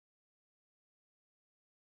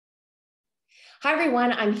Hi,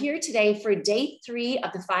 everyone. I'm here today for day 3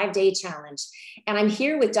 of the 5-day challenge, and I'm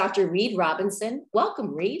here with Dr. Reid Robinson.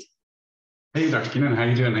 Welcome, Reid. Hey, Dr. Keenan, how are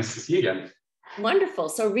you doing? Nice to see you again. Wonderful.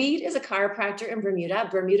 So Reid is a chiropractor in Bermuda,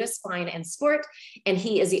 Bermuda Spine and Sport, and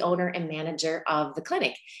he is the owner and manager of the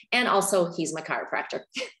clinic. And also, he's my chiropractor.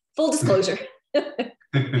 Full disclosure.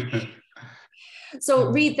 So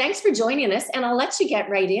Reid, thanks for joining us, and I'll let you get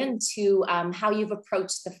right into how you've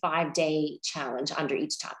approached the 5-day challenge under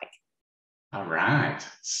each topic. All right.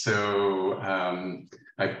 So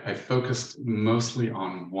I focused mostly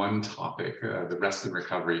on one topic, the rest and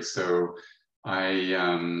recovery. So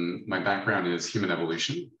my background is human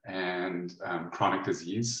evolution and chronic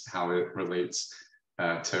disease, how it relates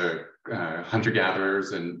to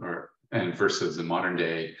hunter-gatherers and versus the modern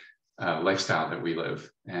day lifestyle that we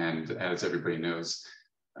live. And as everybody knows,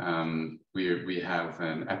 we have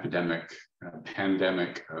an epidemic,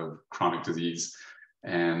 pandemic of chronic disease.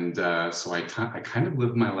 And so I kind of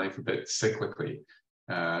live my life a bit cyclically.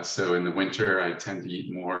 So in the winter, I tend to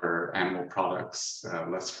eat more animal products,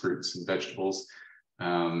 less fruits and vegetables.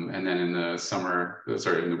 And then in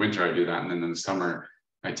the winter, I do that. And then in the summer,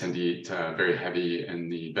 I tend to eat very heavy in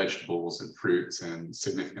the vegetables and fruits and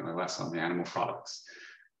significantly less on the animal products.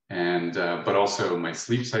 And but also my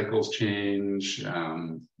sleep cycles change.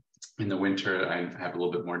 In the winter, I have a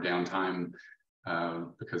little bit more downtime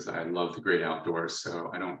because I love the great outdoors, so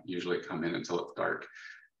I don't usually come in until it's dark.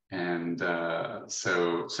 And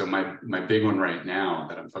so my big one right now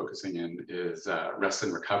that I'm focusing in is rest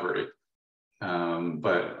and recovery.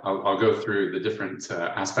 But I'll go through the different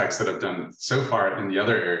aspects that I've done so far in the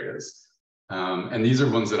other areas. And these are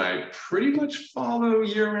ones that I pretty much follow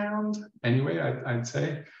year round anyway, I'd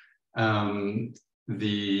say. I've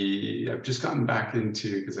just gotten back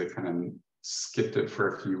into, because I kind of skipped it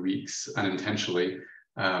for a few weeks unintentionally,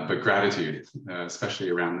 but gratitude, especially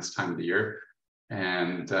around this time of the year,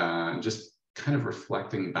 and just kind of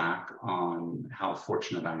reflecting back on how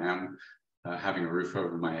fortunate I am, having a roof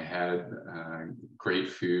over my head, great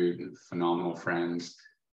food, phenomenal friends,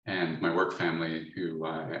 and my work family who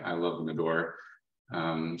I love and adore.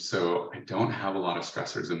 So I don't have a lot of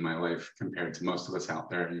stressors in my life compared to most of us out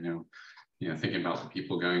there, thinking about the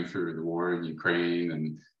people going through the war in Ukraine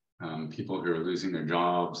and people who are losing their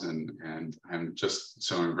jobs, and I'm just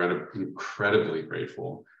so incredibly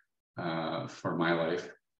grateful for my life.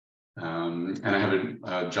 And I have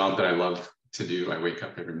a job that I love to do. I wake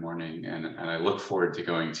up every morning and I look forward to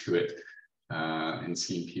going to it and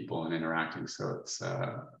seeing people and interacting. So it's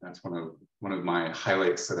that's one of my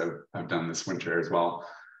highlights that I've done this winter as well.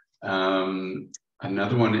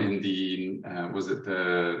 Another one in the was it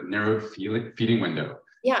the narrowed feeding window?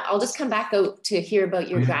 Yeah, I'll just come back though to hear about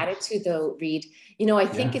your gratitude though, Reid. I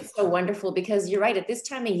think it's so wonderful because you're right, at this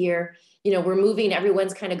time of year, we're moving,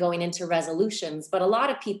 everyone's kind of going into resolutions, but a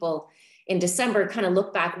lot of people in December kind of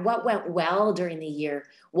look back, what went well during the year?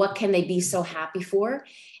 What can they be so happy for?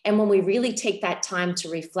 And when we really take that time to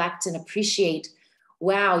reflect and appreciate,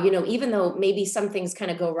 wow, even though maybe some things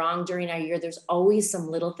kind of go wrong during our year, there's always some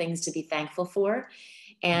little things to be thankful for.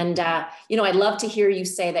 And, I'd love to hear you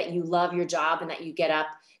say that you love your job and that you get up,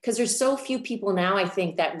 because there's so few people now, I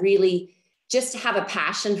think, that really just have a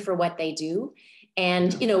passion for what they do.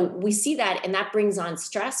 And, we see that, and that brings on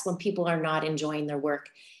stress when people are not enjoying their work.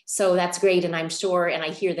 So that's great. And I'm sure, and I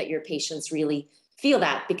hear that your patients really feel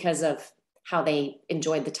that because of how they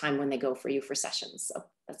enjoyed the time when they go for you for sessions. So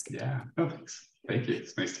that's good. Yeah. Oh, thanks. Thank you.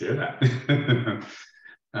 It's nice to hear that.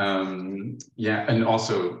 Yeah, and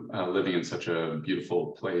also living in such a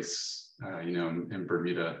beautiful place, in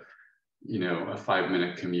Bermuda, a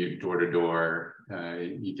 5-minute commute door to door.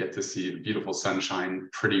 You get to see the beautiful sunshine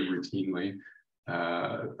pretty routinely.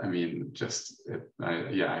 I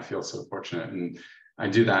feel so fortunate, and I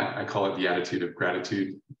do that. I call it the attitude of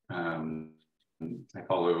gratitude. I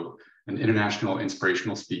follow an international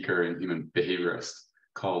inspirational speaker and human behaviorist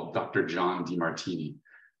called Dr. John DeMartini.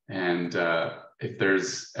 And if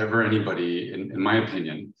there's ever anybody, in my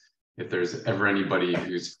opinion, if there's ever anybody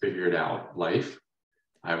who's figured out life,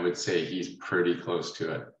 I would say he's pretty close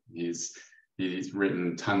to it. He's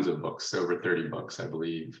written tons of books, over 30 books, I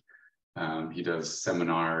believe. He does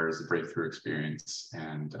seminars, breakthrough experience,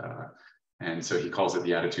 and so he calls it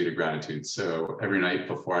the attitude of gratitude. So every night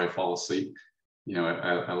before I fall asleep,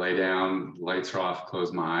 I lay down, lights are off,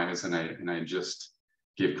 close my eyes, and I just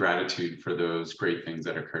give gratitude for those great things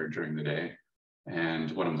that occurred during the day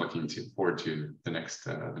and what I'm looking forward to the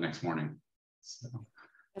next morning. So.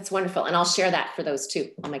 That's wonderful. And I'll share that for those too.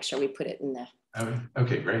 I'll make sure we put it in the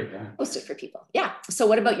okay, great. Yeah. Post it for people. Yeah. So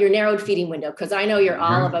what about your narrowed feeding window? Because I know you're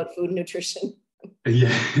all about food and nutrition.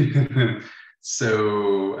 Yeah.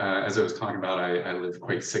 So as I was talking about, I live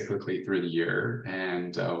quite cyclically through the year.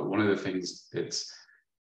 And one of the things it's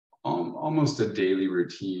almost a daily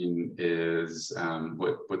routine is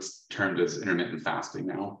what's termed as intermittent fasting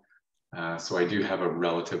now. So I do have a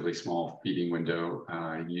relatively small feeding window.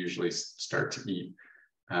 I usually start to eat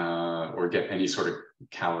or get any sort of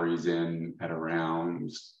calories in at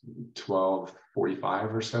around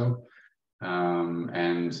 12:45 or so.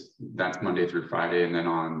 And that's Monday through Friday. And then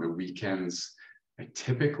on the weekends, I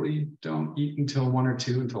typically don't eat until 1 or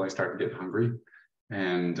 2 until I start to get hungry.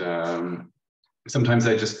 And sometimes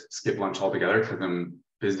I just skip lunch altogether because I'm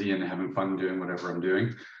busy and having fun doing whatever I'm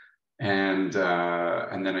doing. And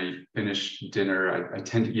then I finish dinner. I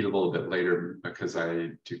tend to eat a little bit later because I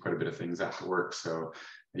do quite a bit of things after work. So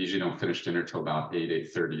I usually don't finish dinner till about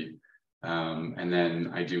 8:30. And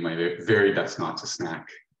then I do my very best not to snack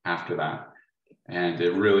after that. And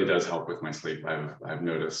it really does help with my sleep. I've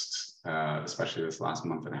noticed, especially this last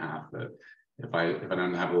month and a half, that if I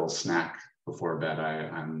don't have a little snack before bed,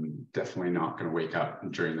 I'm definitely not going to wake up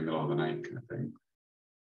during the middle of the night kind of thing.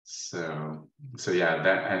 So yeah,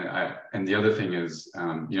 that and the other thing is,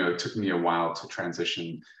 it took me a while to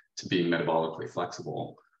transition to being metabolically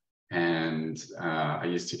flexible, and I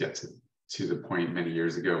used to get to the point many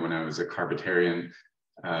years ago when I was a carbitarian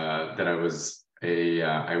that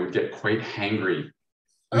I would get quite hangry.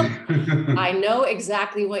 I know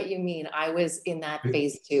exactly what you mean. I was in that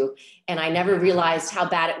phase too, and I never realized how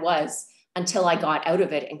bad it was until I got out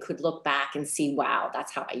of it and could look back and see, wow,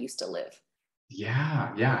 that's how I used to live.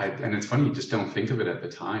 Yeah. And it's funny, you just don't think of it at the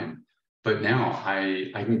time. But now I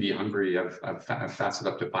can be hungry. I've fasted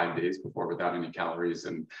up to 5 days before without any calories.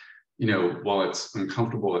 And, while it's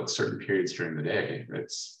uncomfortable at certain periods during the day,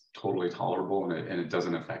 it's totally tolerable, and it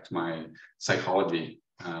doesn't affect my psychology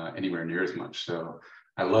anywhere near as much. So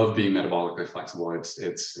I love being metabolically flexible.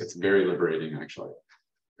 It's very liberating, actually.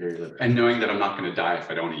 And knowing that I'm not going to die if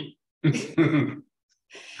I don't eat.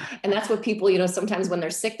 And that's what people, sometimes when they're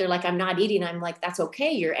sick, they're like, I'm not eating. I'm like, that's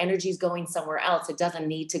okay. Your energy's going somewhere else. It doesn't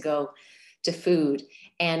need to go to food.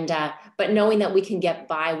 And, but knowing that we can get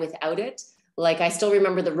by without it. Like, I still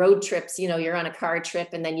remember the road trips, you're on a car trip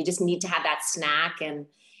and then you just need to have that snack, and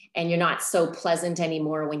you're not so pleasant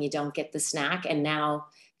anymore when you don't get the snack. And now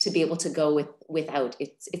to be able to go without,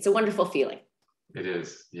 it's a wonderful feeling. It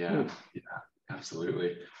is. Yeah,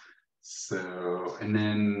 absolutely. So, and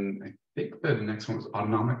then I think the next one was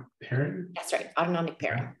autonomic pairing. That's right, autonomic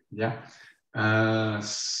pairing. Yeah.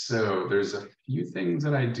 So there's a few things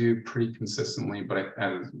that I do pretty consistently, but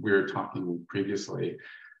as we were talking previously,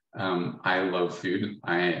 I love food.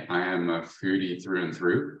 I am a foodie through and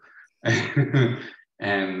through.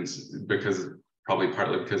 And partly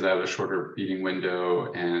because I have a shorter feeding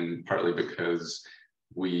window, and partly because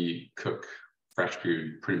we cook fresh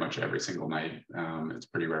food pretty much every single night. It's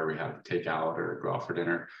pretty rare we have takeout or go out for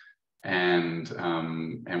dinner. And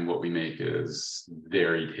what we make is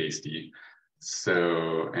very tasty.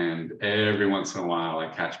 So, and every once in a while I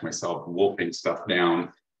catch myself wolfing stuff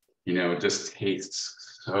down, it just tastes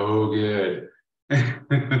so good.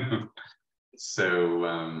 So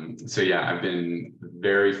yeah, I've been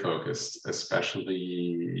very focused,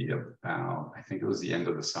 especially about, I think it was the end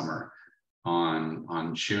of the summer,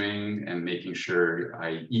 on chewing and making sure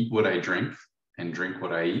I eat what I drink and drink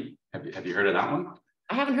what I eat. Have you heard of that one?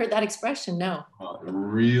 I haven't heard that expression, no.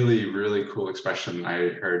 Really, really cool expression I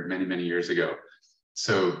heard many, many years ago.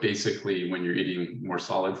 So basically, when you're eating more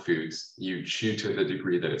solid foods, you chew to the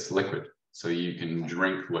degree that it's liquid, so you can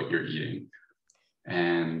drink what you're eating.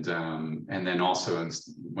 And then also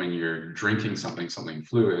when you're drinking something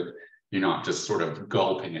fluid, you're not just sort of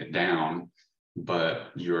gulping it down,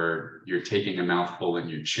 but you're taking a mouthful and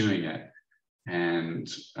you're chewing it. And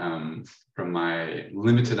from my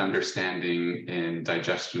limited understanding in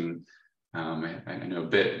digestion, I know a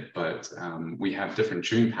bit, but we have different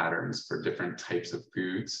chewing patterns for different types of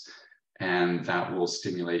foods, and that will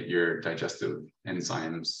stimulate your digestive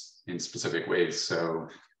enzymes in specific ways. So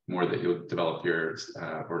more that you'll develop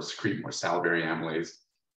or secrete more salivary amylase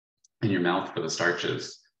in your mouth for the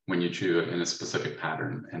starches when you chew it in a specific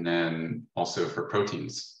pattern, and then also for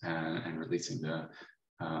proteins and releasing the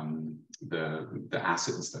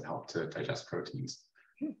acids that help to digest proteins.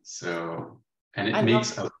 So, and it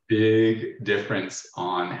makes a big difference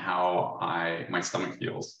on how my stomach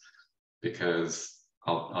feels, because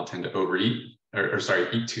I'll tend to overeat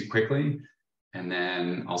eat too quickly, and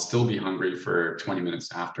then I'll still be hungry for 20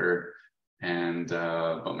 minutes after, and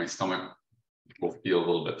but my stomach will feel a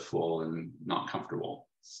little bit full and not comfortable.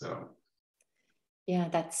 So yeah,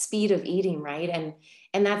 that speed of eating, right?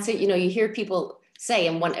 And that's it. You hear people say,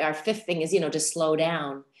 and our fifth thing is, to slow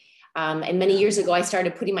down. And many years ago, I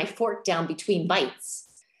started putting my fork down between bites.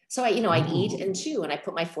 So I'd eat and chew, and I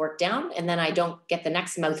put my fork down, and then I don't get the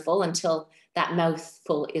next mouthful until that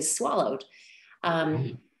mouthful is swallowed.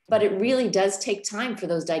 But it really does take time for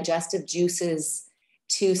those digestive juices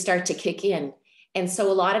to start to kick in. And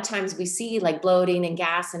so a lot of times we see like bloating and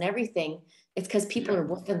gas and everything. It's because people are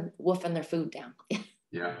woofing their food down.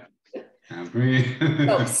 Yeah.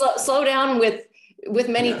 So slow down with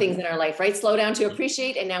many things in our life, right? Slow down to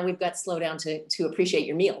appreciate, and now we've got slow down to appreciate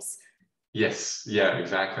your meals. Yes, yeah,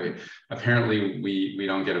 exactly. Apparently, we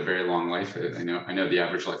don't get a very long life. I know the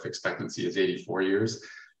average life expectancy is 84 years.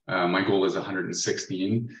 My goal is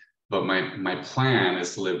 116, but my plan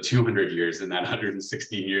is to live 200 years in that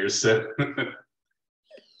 116 years. So,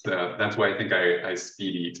 so that's why I think I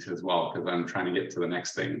speed eat as well, because I'm trying to get to the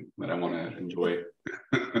next thing that I want to enjoy.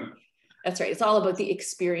 That's right. It's all about the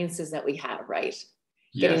experiences that we have, right?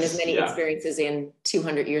 Getting as many experiences in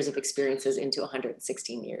 200 years of experiences into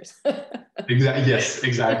 116 years. Exactly. Yes,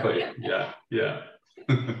 exactly. Yeah.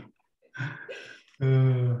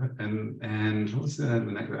 And what was the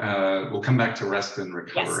next? We'll come back to rest and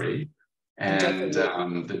recovery, and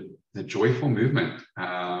the joyful movement.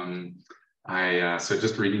 So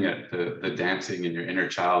just reading it, the dancing in your inner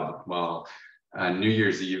child. Well, New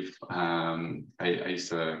Year's Eve, I used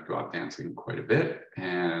to go out dancing quite a bit,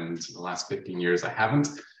 and the last 15 years I haven't.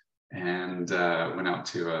 And went out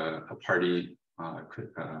to a party,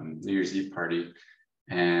 New Year's Eve party,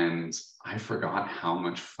 and I forgot how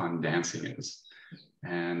much fun dancing is.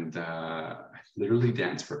 And I literally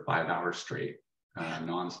danced for 5 hours straight,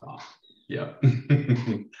 nonstop. Yep.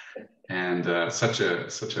 And such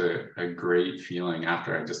a great feeling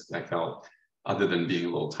after. I felt, other than being a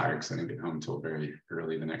little tired because I didn't get home until very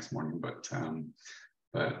early the next morning, but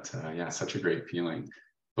yeah, such a great feeling.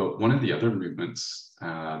 But one of the other movements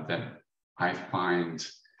that I find,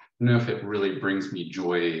 I don't know if it really brings me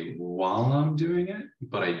joy while I'm doing it,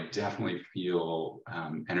 but I definitely feel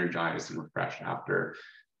energized and refreshed after,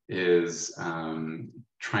 is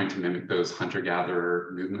trying to mimic those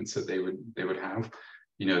hunter-gatherer movements that they would have.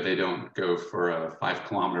 They don't go for a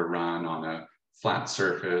 5-kilometer run on a flat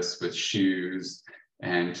surface with shoes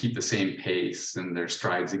and keep the same pace, and their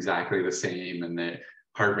strides exactly the same, and the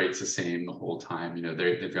heart rate's the same the whole time.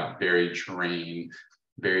 They've got varied terrain,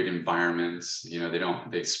 varied environments.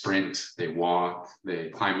 They sprint, they walk, they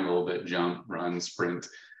climb a little bit, jump, run, sprint,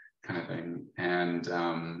 kind of thing. And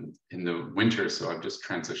in the winter, so I've just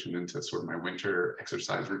transitioned into sort of my winter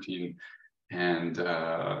exercise routine. And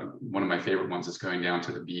one of my favorite ones is going down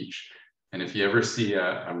to the beach. And if you ever see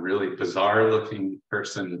a really bizarre looking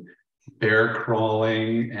person bear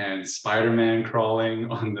crawling and Spider-Man crawling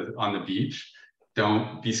on the beach,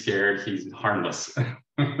 don't be scared, he's harmless.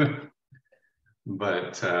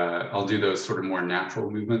 But I'll do those sort of more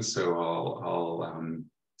natural movements. So I'll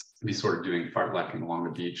be sort of doing fartlekking along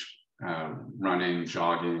the beach, running,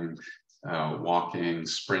 jogging, walking,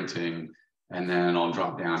 sprinting, and then I'll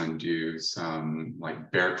drop down and do some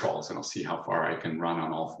like bear crawls, and I'll see how far I can run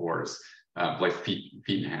on all fours, like feet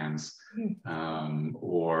and hands,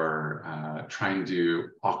 or try and do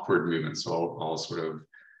awkward movements. So I'll sort of,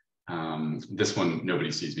 this one,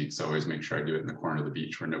 nobody sees me, so I always make sure I do it in the corner of the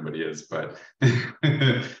beach where nobody is, but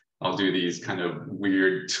I'll do these kind of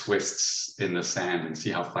weird twists in the sand and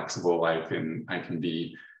see how flexible I can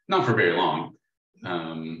be, not for very long,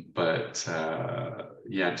 but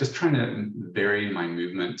yeah, just trying to vary my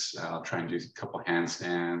movement. I'll try and do a couple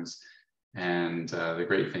handstands, and the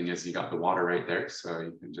great thing is you got the water right there, so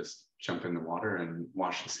you can just jump in the water and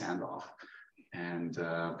wash the sand off. And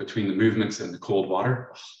between the movements and the cold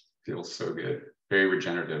water, feels so good, very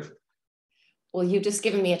regenerative. Well, you've just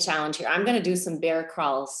given me a challenge here. I'm going to do some bear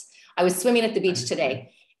crawls. I was swimming at the beach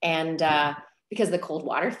today, and because the cold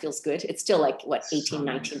water feels good. It's still like, what, 18,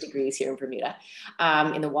 19 degrees here in Bermuda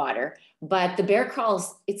in the water. But the bear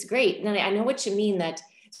crawls, it's great. And I know what you mean, that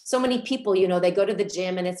so many people, they go to the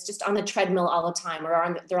gym and it's just on the treadmill all the time,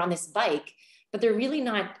 or they're on this bike, but they're really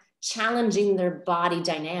not challenging their body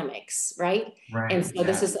dynamics, right? And so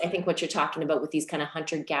this is, I think, what you're talking about with these kind of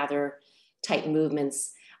hunter-gatherer type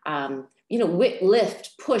movements.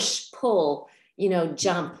 Lift, push, pull,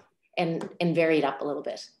 jump, and vary it up a little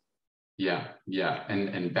bit. Yeah.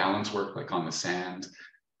 And balance work, like on the sand,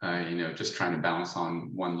 just trying to balance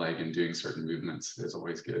on one leg and doing certain movements is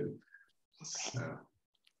always good. Okay. So,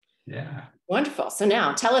 yeah. Wonderful. So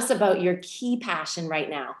now tell us about your key passion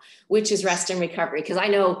right now, which is rest and recovery, because I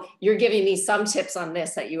know you're giving me some tips on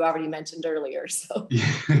this that you already mentioned earlier. So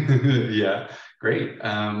yeah, great.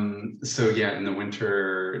 So yeah, in the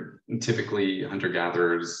winter, typically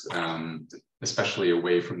hunter-gatherers, especially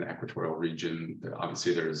away from the equatorial region,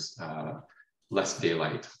 obviously there's less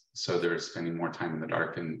daylight. So they're spending more time in the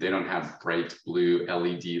dark, and they don't have bright blue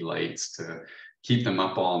LED lights to keep them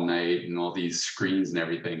up all night and all these screens and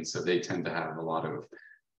everything. So they tend to have a lot of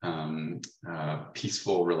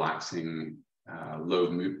peaceful, relaxing,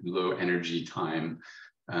 low energy time.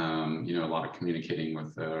 You know, a lot of communicating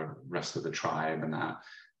with the rest of the tribe and that.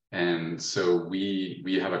 And so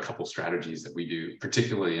we have a couple strategies that we do,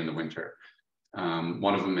 particularly in the winter.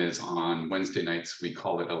 One of them is on Wednesday nights, we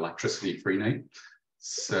call it electricity free night.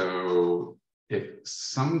 So if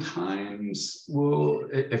sometimes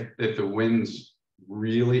if the wind's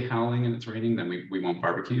really howling and it's raining, then we won't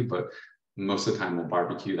barbecue, but most of the time we'll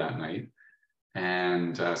barbecue that night.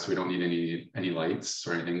 And so we don't need any lights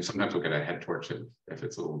or anything. Sometimes we'll get a head torch if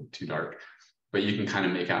it's a little too dark, but you can kind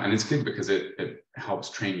of make out, and it's good because it helps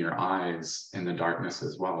train your eyes in the darkness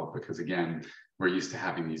as well. Because again, we're used to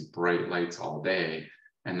having these bright lights all day,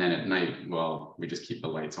 and then at night, well, we just keep the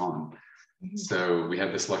lights on. Mm-hmm. So we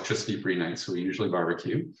have this electricity free night. So we usually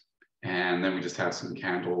barbecue, and then we just have some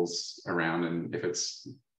candles around. And if it's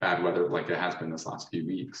bad weather, like it has been this last few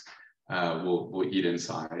weeks, we'll eat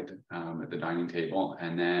inside at the dining table,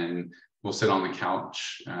 and then we'll sit on the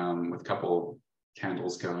couch with a couple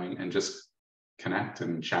candles going and just connect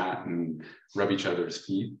and chat and rub each other's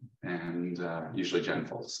feet. And usually Jen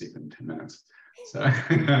falls asleep in 10 minutes. So,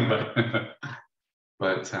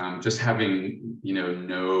 but just having, you know,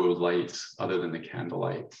 no light other than the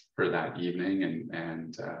candlelight for that evening,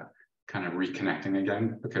 and kind of reconnecting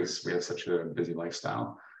again, because we have such a busy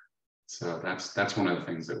lifestyle. So that's one of the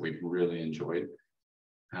things that we've really enjoyed.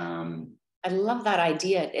 I love that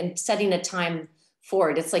idea, and setting a time for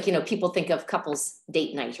it. It's like, you know, people think of couples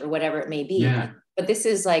date night or whatever it may be, yeah. But this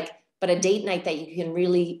is like, but a date night that you can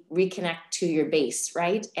really reconnect to your base,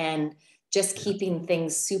 right? And just keeping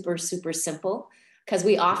things super, super simple, because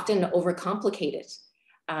we often overcomplicate it.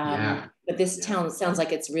 But this town sounds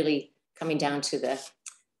like it's really coming down to the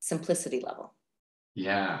simplicity level.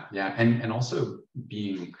 Yeah, and also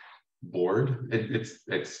being bored.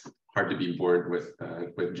 It's hard to be bored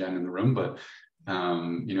with Jen in the room, but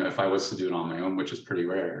you know, if I was to do it on my own, which is pretty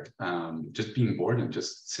rare, just being bored and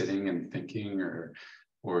just sitting and thinking,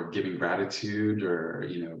 or giving gratitude, or,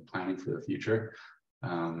 you know, planning for the future.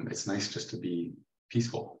 It's nice just to be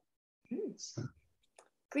peaceful. So,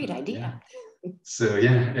 great idea. Yeah. So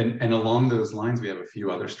yeah, and along those lines, we have a few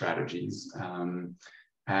other strategies.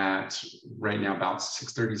 At right now about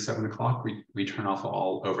 6:30, 7 o'clock, we turn off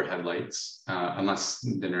all overhead lights, unless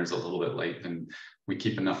dinner is a little bit late. Then we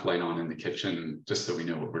keep enough light on in the kitchen just so we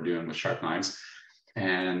know what we're doing with sharp knives.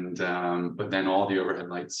 And but then all the overhead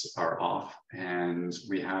lights are off, and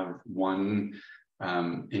we have one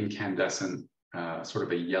incandescent sort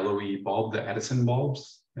of a yellowy bulb, the Edison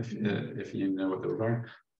bulbs, if you know what those are,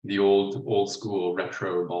 the old school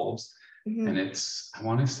retro bulbs. Mm-hmm. And I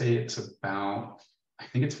want to say it's about, I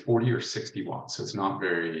think it's 40 or 60 watts. So it's not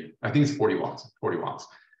very, I think it's 40 watts.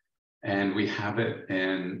 And we have it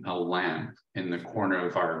in a lamp in the corner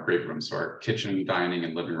of our great room. So our kitchen, dining,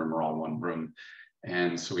 and living room are all one room.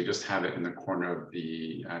 And so we just have it in the corner of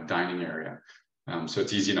the dining area. So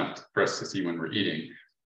it's easy enough for us to see when we're eating.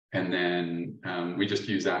 And then we just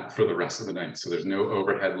use that for the rest of the night. So there's no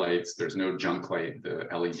overhead lights, there's no junk light, the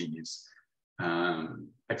LEDs,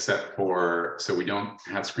 except for, so we don't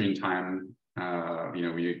have screen time. You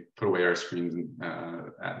know, we put away our screens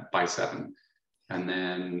by 7. And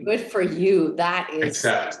then good for you. That is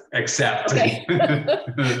except okay.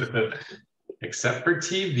 Except for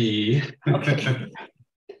TV. Okay.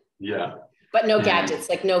 Yeah. But no gadgets,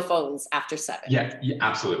 like no phones after 7. Yeah,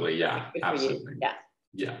 absolutely. Yeah, good absolutely.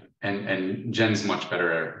 Yeah. And Jen's much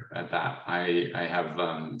better at that. I have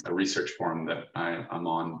a research forum that I'm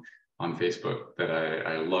on Facebook that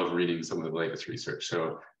I love reading some of the latest research.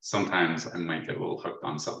 So sometimes I might get a little hooked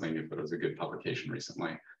on something if it was a good publication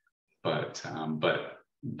recently. But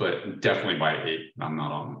definitely by 8, I'm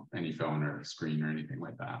not on any phone or screen or anything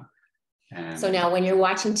like that. And so now when you're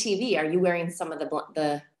watching TV, are you wearing some of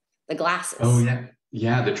the glasses? Oh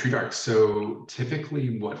yeah, the True Dark. So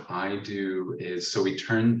typically what I do is, so we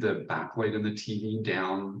turn the backlight in the TV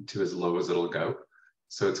down to as low as it'll go.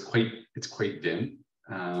 So it's quite dim.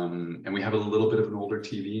 And we have a little bit of an older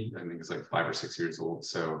TV. I think it's like 5 or 6 years old.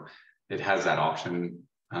 So it has that option,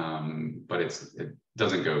 but it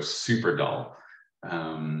doesn't go super dull.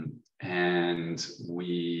 And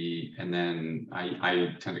then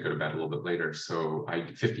I tend to go to bed a little bit later. So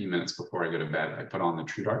 15 minutes before I go to bed, I put on the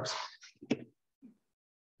True Darks,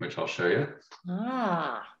 which I'll show you.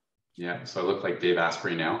 Yeah, so I look like Dave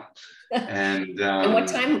Asprey now. And and what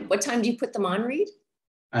time do you put them on, Reid?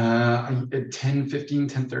 At 10:15,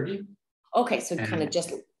 10:30. Okay, so kind of And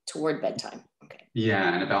just toward bedtime. Okay.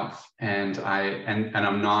 yeah, and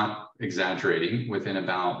I'm not exaggerating. Within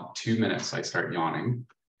about 2 minutes, I start yawning,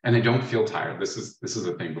 and I don't feel tired. This is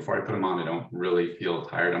the thing. Before I put them on, I don't really feel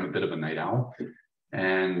tired. I'm a bit of a night owl,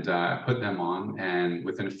 and I put them on, and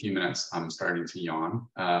within a few minutes, I'm starting to yawn.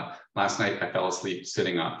 Last night, I fell asleep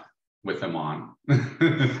sitting up with them on.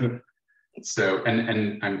 So,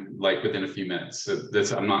 and I'm like within a few minutes.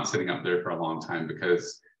 So I'm not sitting up there for a long time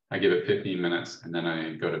because I give it 15 minutes and then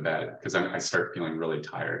I go to bed because I start feeling really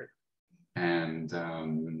tired. And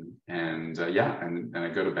yeah, and I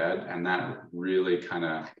go to bed, and that really kind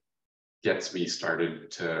of gets me started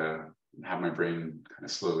to have my brain kind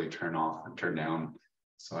of slowly turn off and turn down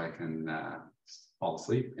so I can fall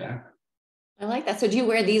asleep. Yeah. I like that. So do you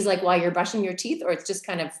wear these like while you're brushing your teeth, or it's just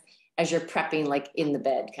kind of as you're prepping, like in the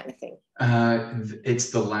bed kind of thing? It's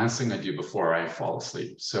the last thing I do before I fall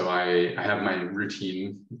asleep. So I have my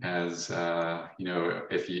routine as, you know,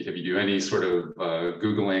 if you do any sort of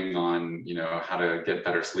Googling on, you know, how to get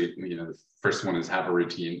better sleep, you know, the first one is have a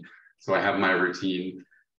routine. So I have my routine.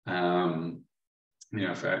 You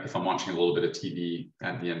know, if I'm watching a little bit of TV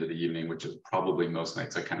at the end of the evening, which is probably most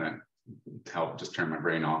nights, I kind of help just turn my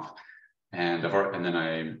brain off. And then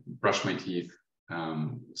I brush my teeth,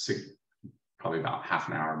 probably about half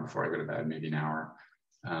an hour before I go to bed, maybe an hour.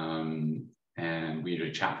 And we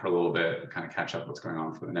usually chat for a little bit, kind of catch up what's going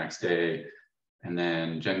on for the next day. And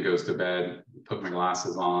then Jen goes to bed, put my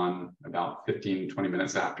glasses on about 15, 20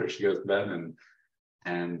 minutes after she goes to bed.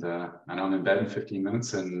 And I'm in bed in 15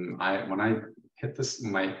 minutes. And when I hit this,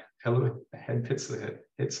 my pillow, the head hits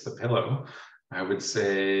the pillow, I would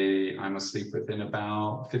say I'm asleep within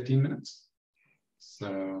about 15 minutes.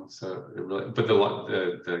 So it really, but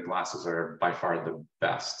the glasses are by far the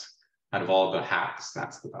best out of all the hacks.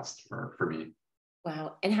 That's the best for me.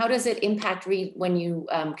 Wow. And how does it impact Reid when you,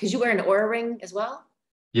 because you wear an Oura ring as well?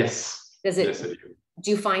 Yes. Does it, yes, I do.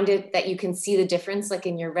 Do you find it that you can see the difference like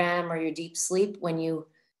in your REM or your deep sleep when you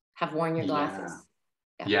have worn your glasses?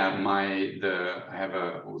 Yeah, I have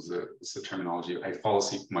what's the terminology? I fall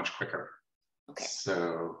asleep much quicker. Okay.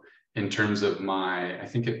 So in terms of I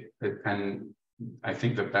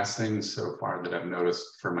think the best thing so far that I've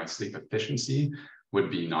noticed for my sleep efficiency would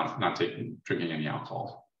be not drinking any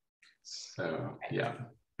alcohol. So yeah.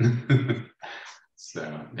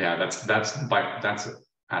 So yeah, that's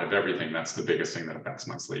out of everything, that's the biggest thing that affects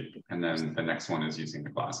my sleep. And then the next one is using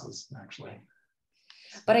the glasses, actually.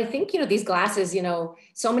 But I think, you know, these glasses, you know,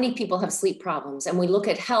 so many people have sleep problems, and we look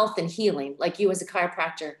at health and healing, like you as a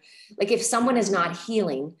chiropractor. Like if someone is not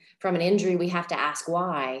healing from an injury, we have to ask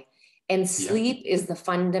why. And sleep is the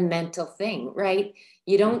fundamental thing, right?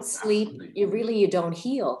 You don't sleep, you don't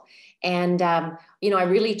heal. And, you know, I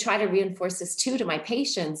really try to reinforce this too to my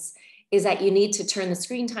patients, is that you need to turn the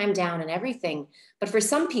screen time down and everything. But for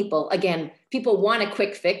some people, again, people want a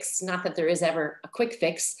quick fix, not that there is ever a quick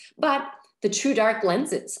fix, but the true dark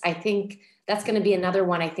lenses, I think that's going to be another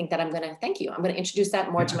one. I think that I'm going to introduce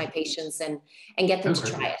that more to my patients and get them to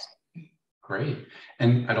try it. Great.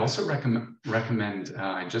 And I'd also recommend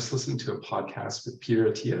I just listened to a podcast with Peter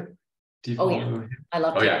Attia. Do you follow him? I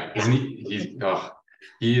love Peter. Yeah. Isn't he?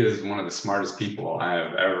 He is one of the smartest people I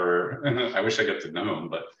have ever, I wish I got to know him,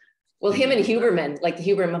 but. Well, him and Huberman, like the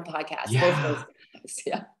Huberman podcast. Yeah. Both those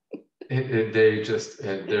guys,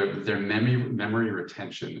 their memory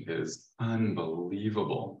retention is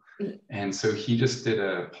unbelievable. And so he just did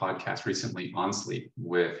a podcast recently on sleep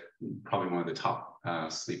with probably one of the top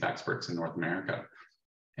sleep experts in North America.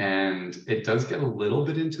 And it does get a little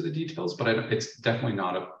bit into the details, but it's definitely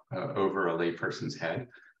not over a layperson's head.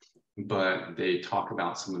 But they talk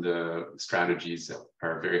about some of the strategies that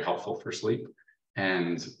are very helpful for sleep,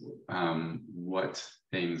 and what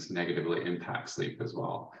things negatively impact sleep as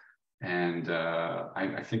well. And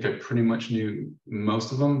I think I pretty much knew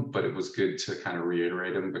most of them, but it was good to kind of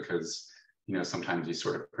reiterate them because, you know, sometimes you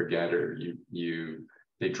sort of forget, or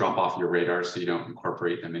they drop off your radar, so you don't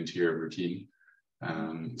incorporate them into your routine.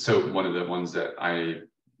 So one of the ones that I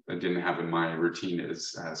didn't have in my routine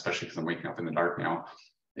is, especially because I'm waking up in the dark now,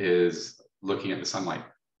 is looking at the sunlight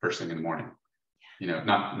first thing in the morning. You know,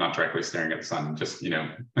 not directly staring at the sun, just, you know.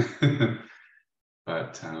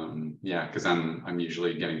 But yeah, because I'm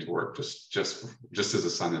usually getting to work just as the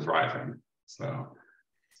sun is rising. So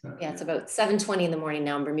yeah, it's about 7:20 in the morning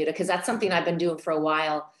now in Bermuda, because that's something I've been doing for a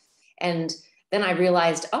while. And then I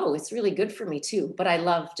realized, oh, it's really good for me too. But I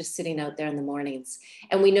love just sitting out there in the mornings.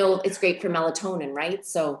 And we know it's great for melatonin, right?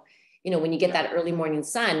 So, you know, when you get that early morning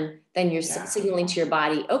sun, then you're signaling to your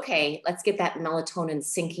body, okay, let's get that melatonin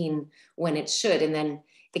sinking when it should. And then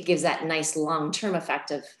that gives that nice long-term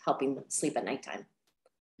effect of helping them sleep at nighttime.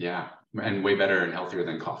 Yeah, and way better and healthier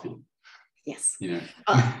than coffee. Yes. You know.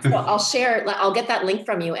 So I'll get that link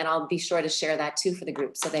from you, and I'll be sure to share that too for the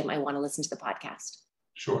group, so they might want to listen to the podcast.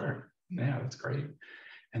 Sure. Yeah, that's great.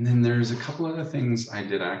 And then there's a couple other things I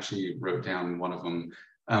did. I actually wrote down one of them.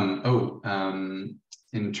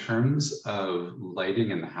 In terms of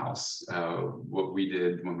lighting in the house, what we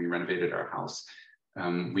did when we renovated our house,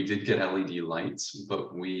 we did get LED lights,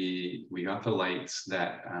 but we got the lights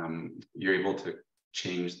that you're able to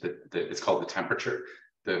change it's called the temperature,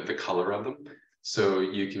 the color of them. So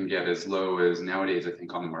you can get as low as nowadays, I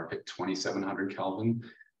think on the market, 2,700 Kelvin,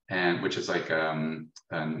 and which is like an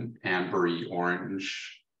ambery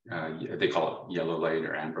orange, they call it yellow light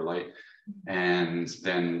or amber light. And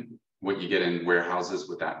then what you get in warehouses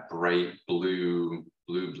with that bright blue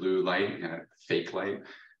light, fake light,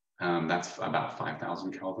 that's about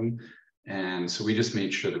 5,000 Kelvin. And so we just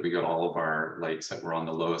made sure that we got all of our lights that were on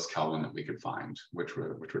the lowest Kelvin that we could find, which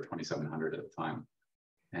were 2,700 at the time.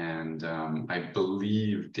 And I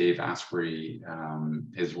believe Dave Asprey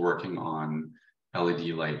is working on LED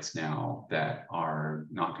lights now that are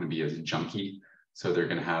not going to be as junky. So they're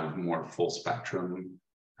going to have more full spectrum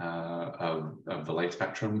of the light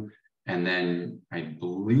spectrum. And then I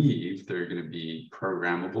believe they're going to be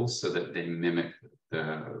programmable so that they mimic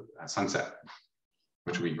the sunset,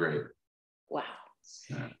 which would be great. Wow.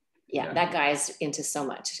 So, yeah, that guy's into so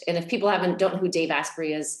much. And if people don't know who Dave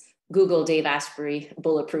Asprey is, Google Dave Asprey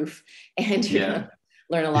Bulletproof, and you're going to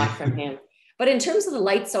learn a lot from him. But in terms of the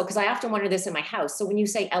lights, so, because I often wonder this in my house. So when you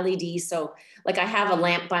say LED, so like I have a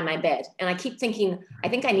lamp by my bed and I keep thinking, I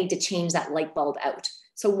think I need to change that light bulb out.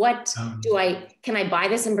 So what can I buy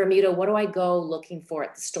this in Bermuda? What do I go looking for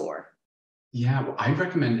at the store? Yeah, well, I'd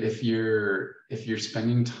recommend if you're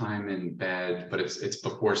spending time in bed, but it's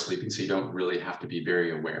before sleeping, so you don't really have to be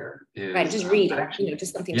very aware. Right, just read it,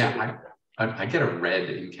 just something to read. I get a red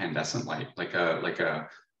incandescent light, like a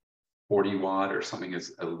 40 watt or something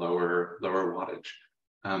is a lower wattage.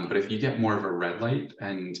 But if you get more of a red light,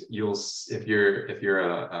 and if you're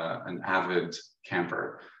an avid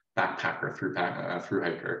camper, backpacker, through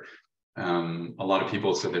hiker, a lot of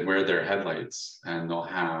people, so they wear their headlights and they'll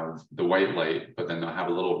have the white light, but then they'll have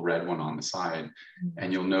a little red one on the side.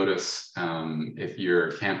 And you'll notice if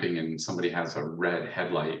you're camping and somebody has a red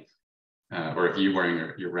headlight, or if you're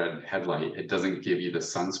wearing your red headlight, it doesn't give you the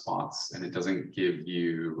sunspots, and it doesn't give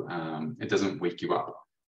you, it doesn't wake you up,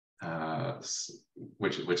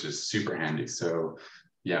 which is super handy. So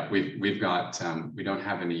yeah, we've got, we don't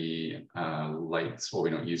have any lights. Well, we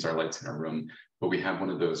don't use our lights in our room, but we have one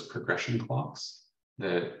of those progression clocks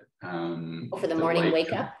that for the morning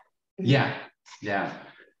wake up. Yeah.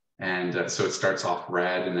 And so it starts off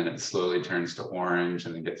red, and then it slowly turns to orange,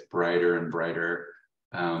 and it gets brighter and brighter.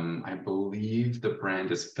 I believe the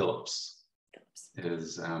brand is Philips,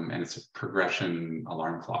 and it's a progression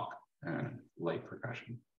alarm clock, light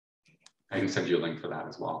progression. I can send you a link for that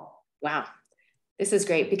as well. Wow. This is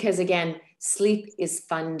great because, again, sleep is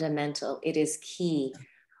fundamental. It is key.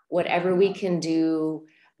 Whatever we can do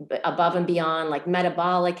above and beyond, like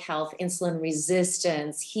metabolic health, insulin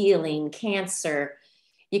resistance, healing, cancer,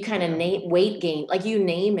 you kind of weight gain, like you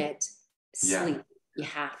name it, sleep. You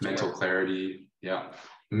have to. Mental clarity. Yeah.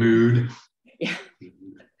 Mood. Yeah.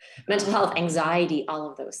 Mental health, anxiety, all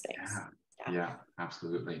of those things. Yeah,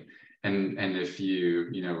 absolutely. And if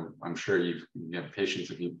I'm sure you have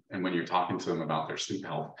patients, and when you're talking to them about their sleep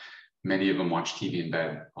health, many of them watch TV in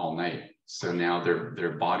bed all night. So now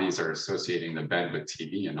their bodies are associating the bed with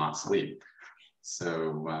TV and not sleep.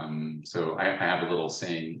 So I have a little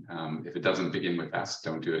saying, if it doesn't begin with S,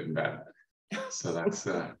 don't do it in bed. So that's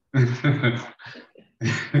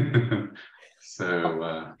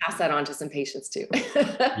pass that on to some patients too.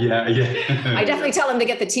 yeah. I definitely tell them to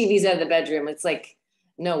get the TVs out of the bedroom. It's like,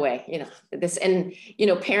 no way, this, and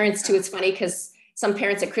parents too. It's funny because some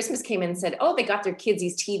parents at Christmas came in and said, oh, they got their kids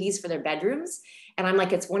these TVs for their bedrooms. And I'm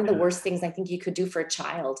like, it's one of the worst things I think you could do for a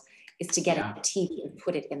child is to get a TV and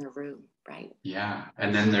put it in the room, right? Yeah,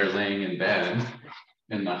 and then they're laying in bed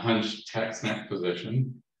in the hunched text neck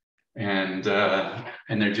position, and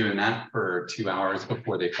they're doing that for 2 hours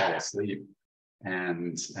before they fall asleep.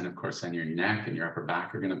 And of course, then your neck and your upper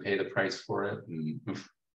back are going to pay the price for it. And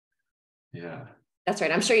yeah. That's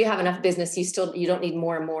right. I'm sure you have enough business. You don't need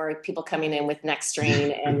more and more people coming in with neck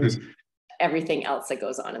strain and everything else that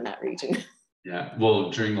goes on in that region. Yeah.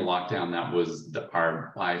 Well, during the lockdown, that was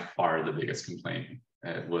by far the biggest complaint.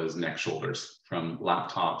 It was neck shoulders from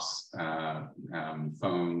laptops,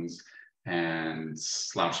 phones, and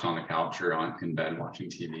slouching on the couch or in bed watching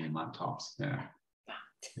TV and laptops. Yeah.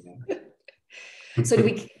 So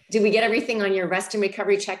did we get everything on your rest and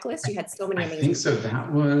recovery checklist? You had so many amazing. I think so.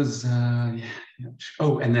 That was yeah.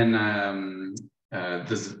 Oh, and then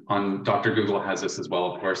this on Dr. Google has this as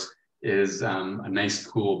well, of course, is a nice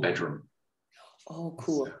cool bedroom. Oh,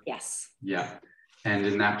 cool. So, yes. Yeah. And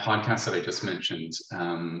in that podcast that I just mentioned,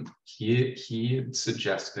 he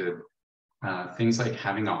suggested things like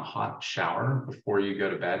having a hot shower before you go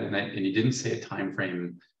to bed, and he didn't say a time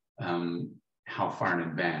frame, how far in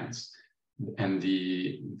advance. And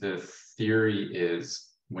the theory is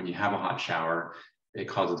when you have a hot shower, it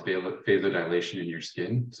causes vasodilation in your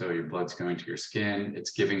skin. So your blood's going to your skin.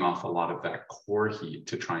 It's giving off a lot of that core heat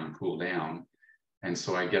to try and cool down. And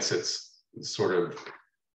so I guess it's sort of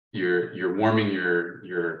you're warming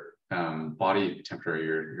your body temperature,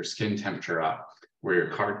 your skin temperature up,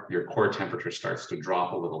 where your core temperature starts to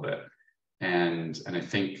drop a little bit. And I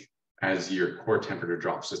think as your core temperature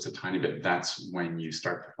drops just a tiny bit, that's when you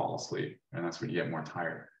start to fall asleep, and that's when you get more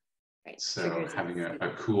tired. Right. So having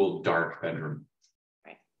a cool, dark bedroom.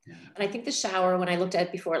 Right. Yeah. And I think the shower, when I looked at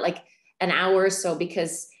it before, like an hour or so,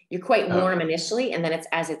 because you're quite warm initially, and then it's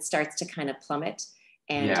as it starts to kind of plummet,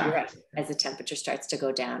 and you're right, as the temperature starts to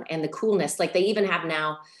go down, and the coolness, like they even have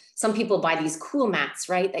now, some people buy these cool mats,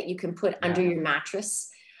 right, that you can put under your mattress.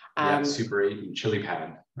 Super 8 and chili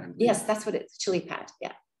pad. Yes, that's what it's, chili pad,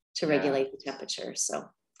 to regulate the temperature. So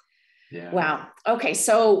wow. Okay,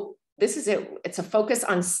 so this is it. It's a focus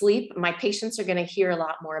on sleep. My patients are going to hear a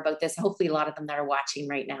lot more about this, hopefully a lot of them that are watching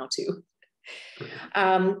right now too.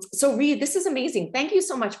 So Reid, this is amazing. Thank you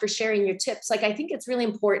so much for sharing your tips. Like, I think it's really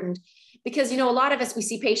important because, you know, a lot of us, we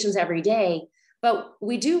see patients every day, but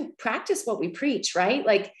we do practice what we preach, right?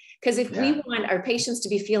 Like, because if we want our patients to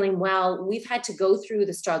be feeling well, we've had to go through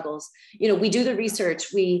the struggles. You know, we do the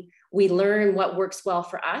research, we learn what works well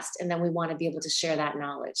for us, and then we want to be able to share that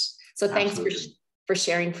knowledge. So thanks for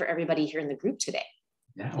sharing for everybody here in the group today.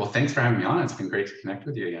 Yeah, well, thanks for having me on. It's been great to connect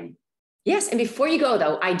with you again. Yes, and before you go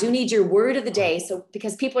though, I do need your word of the day. So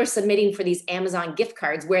because people are submitting for these Amazon gift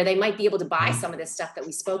cards where they might be able to buy some of this stuff that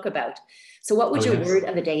we spoke about. So what would your word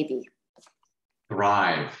of the day be?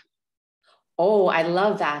 Thrive. Oh, I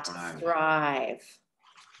love that. Thrive.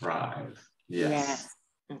 Thrive. Yes.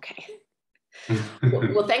 Okay.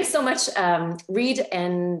 Well, thanks so much, Reid,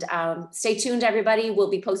 and stay tuned, everybody.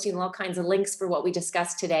 We'll be posting all kinds of links for what we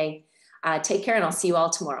discussed today. Take care, and I'll see you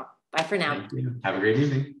all tomorrow. Bye for now. Thank you. Have a great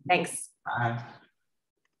evening. Thanks. Bye.